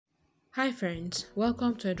Hi friends,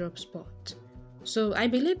 welcome to Airdrop Spot. So I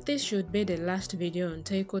believe this should be the last video on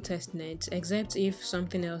Taiko Testnet except if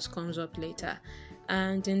something else comes up later.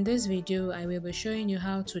 And in this video I will be showing you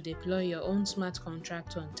how to deploy your own smart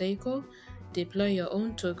contract on Taiko, deploy your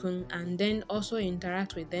own token, and then also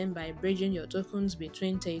interact with them by bridging your tokens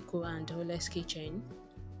between Taiko and Holesky chain.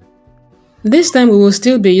 This time we will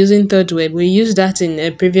still be using third web. We used that in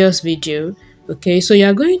a previous video. Okay, so you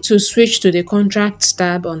are going to switch to the contracts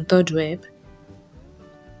tab on third web,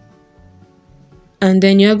 and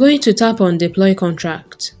then you are going to tap on deploy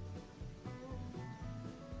contract.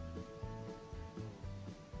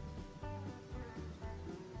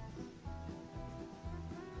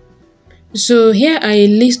 So here are a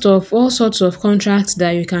list of all sorts of contracts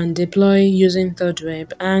that you can deploy using third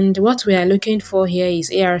web, and what we are looking for here is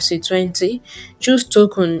ERC20. Choose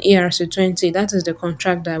token ERC20, that is the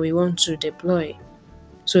contract that we want to deploy.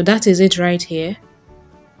 So that is it right here.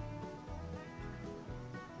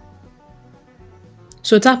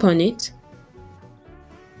 So tap on it.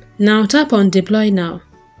 Now tap on deploy now.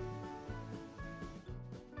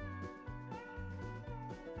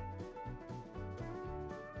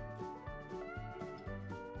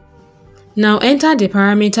 Now enter the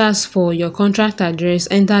parameters for your contract address,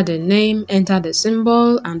 enter the name, enter the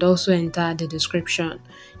symbol, and also enter the description.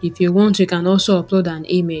 If you want, you can also upload an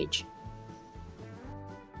image.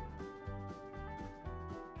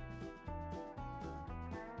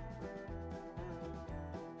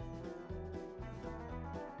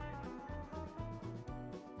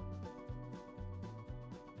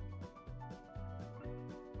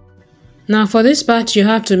 Now for this part, you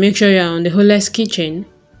have to make sure you are on the Holesky chain.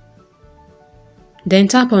 Then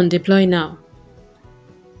tap on deploy now.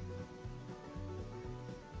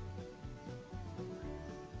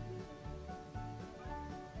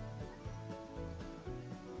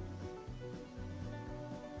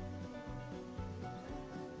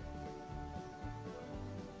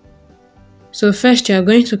 So first you are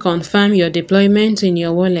going to confirm your deployment in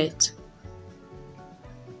your wallet.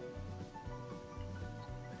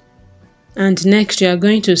 And next you are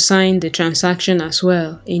going to sign the transaction as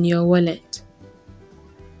well in your wallet.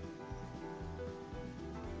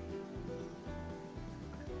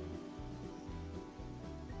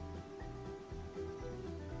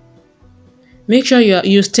 Make sure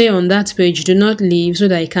you stay on that page, do not leave so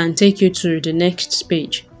that it can take you to the next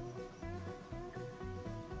page.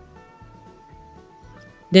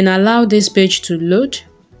 Then allow this page to load.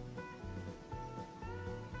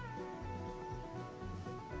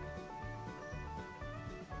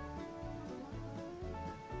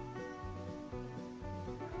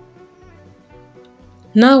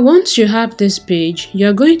 Now once you have this page, you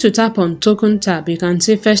are going to tap on token tab. You can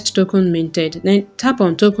see first token minted, then tap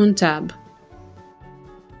on token tab.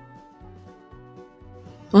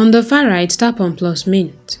 On the far right, tap on plus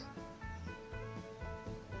mint.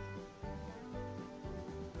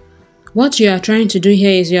 What you are trying to do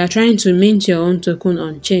here is you are trying to mint your own token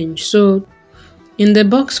on change. So in the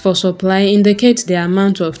box for supply, indicate the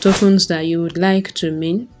amount of tokens that you would like to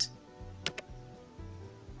mint.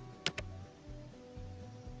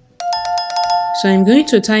 So I'm going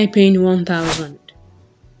to type in 1000.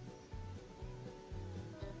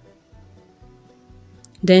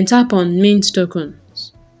 Then tap on mint token.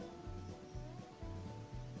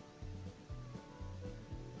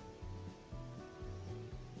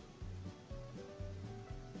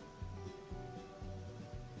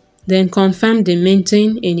 Then confirm the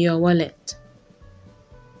minting in your wallet.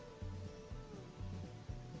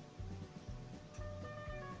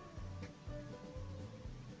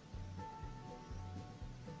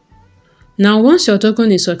 Now once your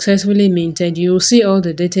token is successfully minted, you will see all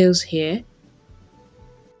the details here.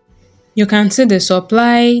 You can see the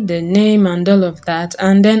supply, the name, and all of that,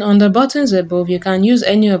 and then on the buttons above you can use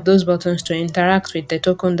any of those buttons to interact with the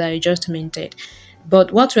token that you just minted.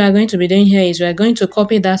 But what we are going to be doing here is we are going to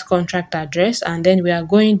copy that contract address, and then we are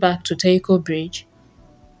going back to Taiko Bridge.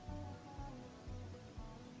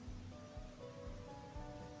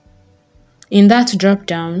 In that drop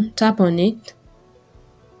down, tap on it,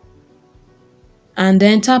 and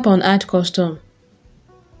then tap on add custom.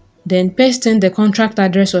 Then paste in the contract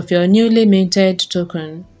address of your newly minted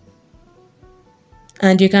token.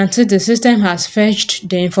 And you can see the system has fetched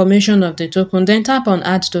the information of the token. Then tap on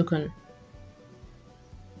add token.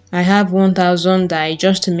 I have 1000 that I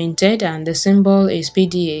just minted and the symbol is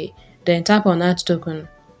PDA. Then tap on add token.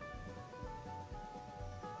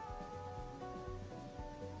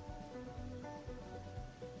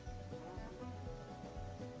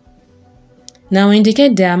 Now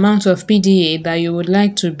indicate the amount of PDA that you would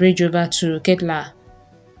like to bridge over to Katla.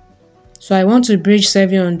 So I want to bridge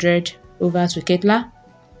 700 over to Katla.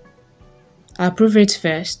 Approve it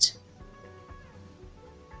first.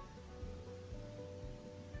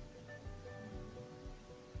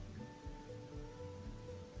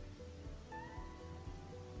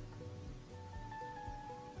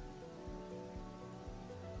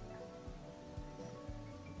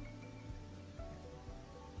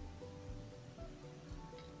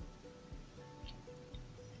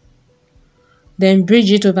 Then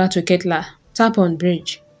bridge it over to Katla. Tap on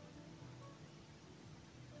bridge.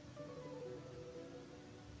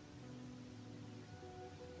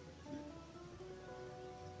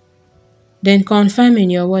 Then confirm in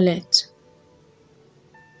your wallet.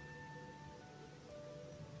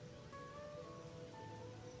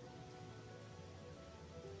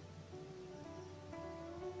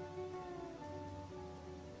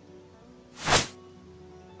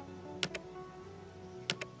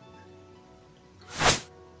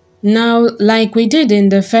 Now, like we did in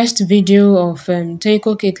the first video of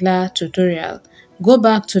Taiko Katla tutorial, go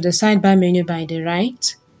back to the sidebar menu by the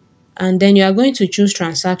right, and then you are going to choose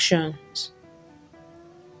transactions.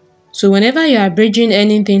 So whenever you are bridging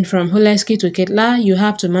anything from Holesky to Katla, you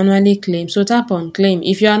have to manually claim. So tap on claim.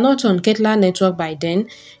 If you are not on Katla network by then,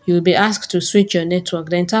 you will be asked to switch your network.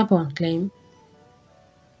 Then tap on claim.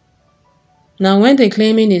 Now when the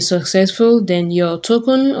claiming is successful, then your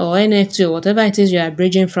token or NFT or whatever it is you are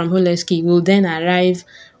bridging from Holesky will then arrive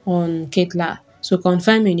on Katla. So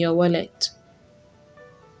confirm in your wallet.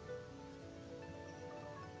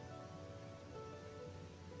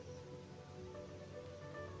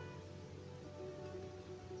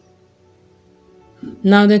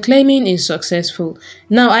 Now the claiming is successful.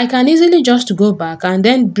 Now I can easily just go back and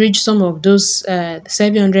then bridge some of those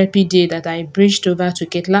 700 PDA that I bridged over to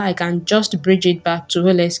Katla. I can just bridge it back to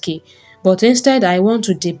Holesky. But instead I want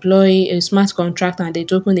to deploy a smart contract and a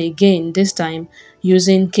token again, this time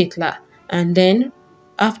using Katla. And then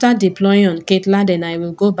after deploying on Katla, then I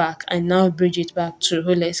will go back and now bridge it back to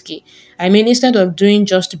Holesky. I mean, instead of doing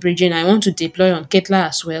just bridging, I want to deploy on Katla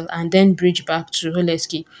as well and then bridge back to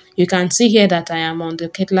Holesky. You can see here that I am on the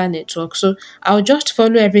Katla network. So I'll just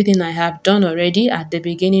follow everything I have done already at the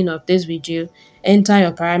beginning of this video. Enter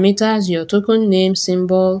your parameters, your token name,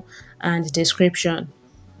 symbol, and description.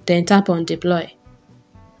 Then tap on deploy.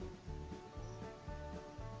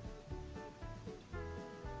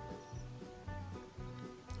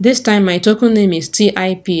 This time my token name is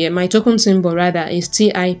TIP, my token symbol rather is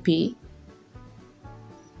TIP.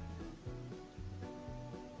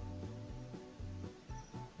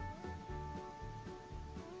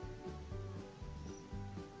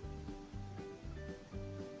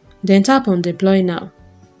 Then tap on deploy now.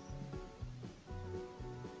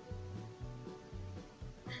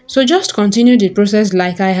 So just continue the process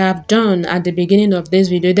like I have done at the beginning of this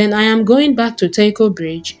video. Then I am going back to Taiko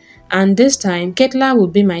bridge, and this time Katla will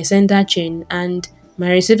be my sender chain and my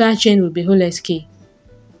receiver chain will be Holesky.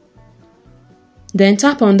 Then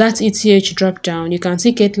tap on that ETH drop down. You can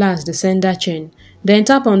see Katla as the sender chain. Then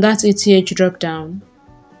tap on that ETH drop down.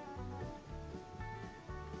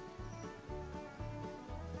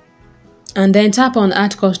 And then tap on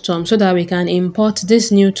add custom so that we can import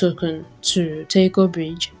this new token to Taiko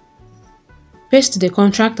bridge. Paste the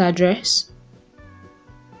contract address.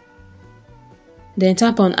 Then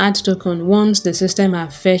tap on add token once the system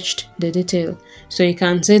have fetched the detail. So you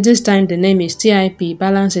can say this time the name is TIP,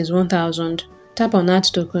 balance is 1000. Tap on add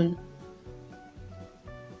token.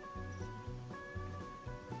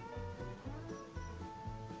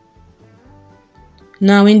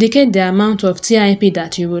 Now indicate the amount of TIP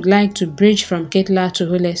that you would like to bridge from Katla to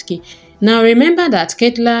Holesky. Now remember that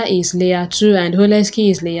Katla is layer 2 and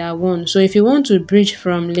Holesky is layer 1. So if you want to bridge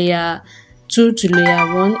from layer 2 to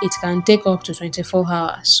layer 1, it can take up to 24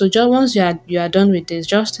 hours. So just once you are done with this,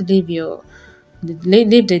 just leave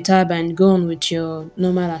the tab and go on with your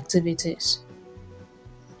normal activities.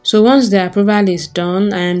 So once the approval is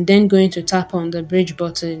done, I am then going to tap on the bridge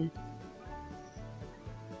button.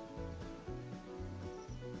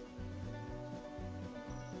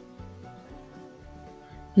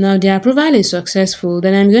 Now the approval is successful,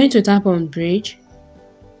 then I'm going to tap on bridge.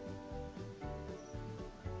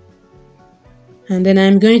 And then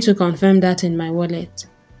I'm going to confirm that in my wallet.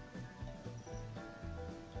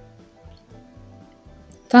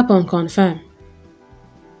 Tap on confirm.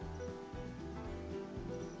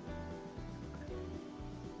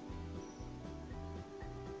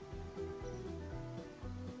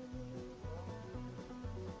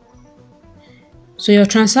 So your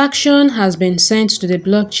transaction has been sent to the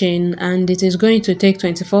blockchain and it is going to take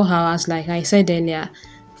 24 hours like I said earlier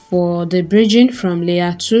for the bridging from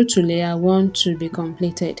layer 2 to layer 1 to be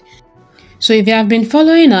completed. So if you have been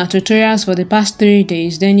following our tutorials for the past 3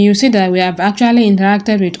 days, then you see that we have actually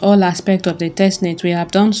interacted with all aspects of the testnet. We have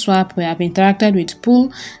done swap, we have interacted with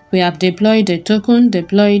pool, we have deployed a token,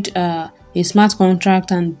 deployed a smart contract,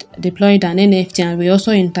 and deployed an NFT, and we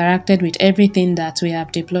also interacted with everything that we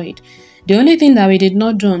have deployed. The only thing that we did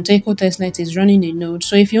not do on Taiko Testnet is running a node.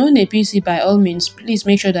 So if you own a PC, by all means, please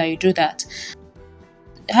make sure that you do that.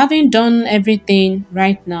 Having done everything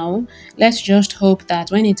right now, let's just hope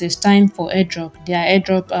that when it is time for airdrop, their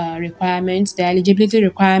airdrop requirements, their eligibility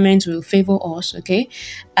requirements will favor us, okay?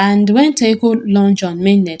 And when Taiko launch on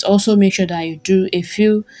mainnet, also make sure that you do a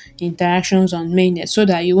few interactions on mainnet so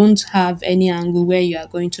that you won't have any angle where you are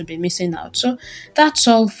going to be missing out. So that's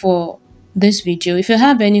all for this video. If you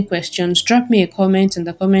have any questions, drop me a comment in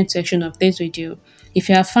the comment section of this video. If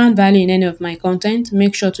you have found value in any of my content,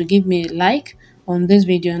 make sure to give me a like on this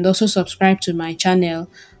video and also subscribe to my channel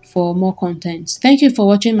for more content. Thank you for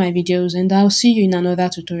watching my videos, and I'll see you in another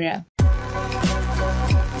tutorial.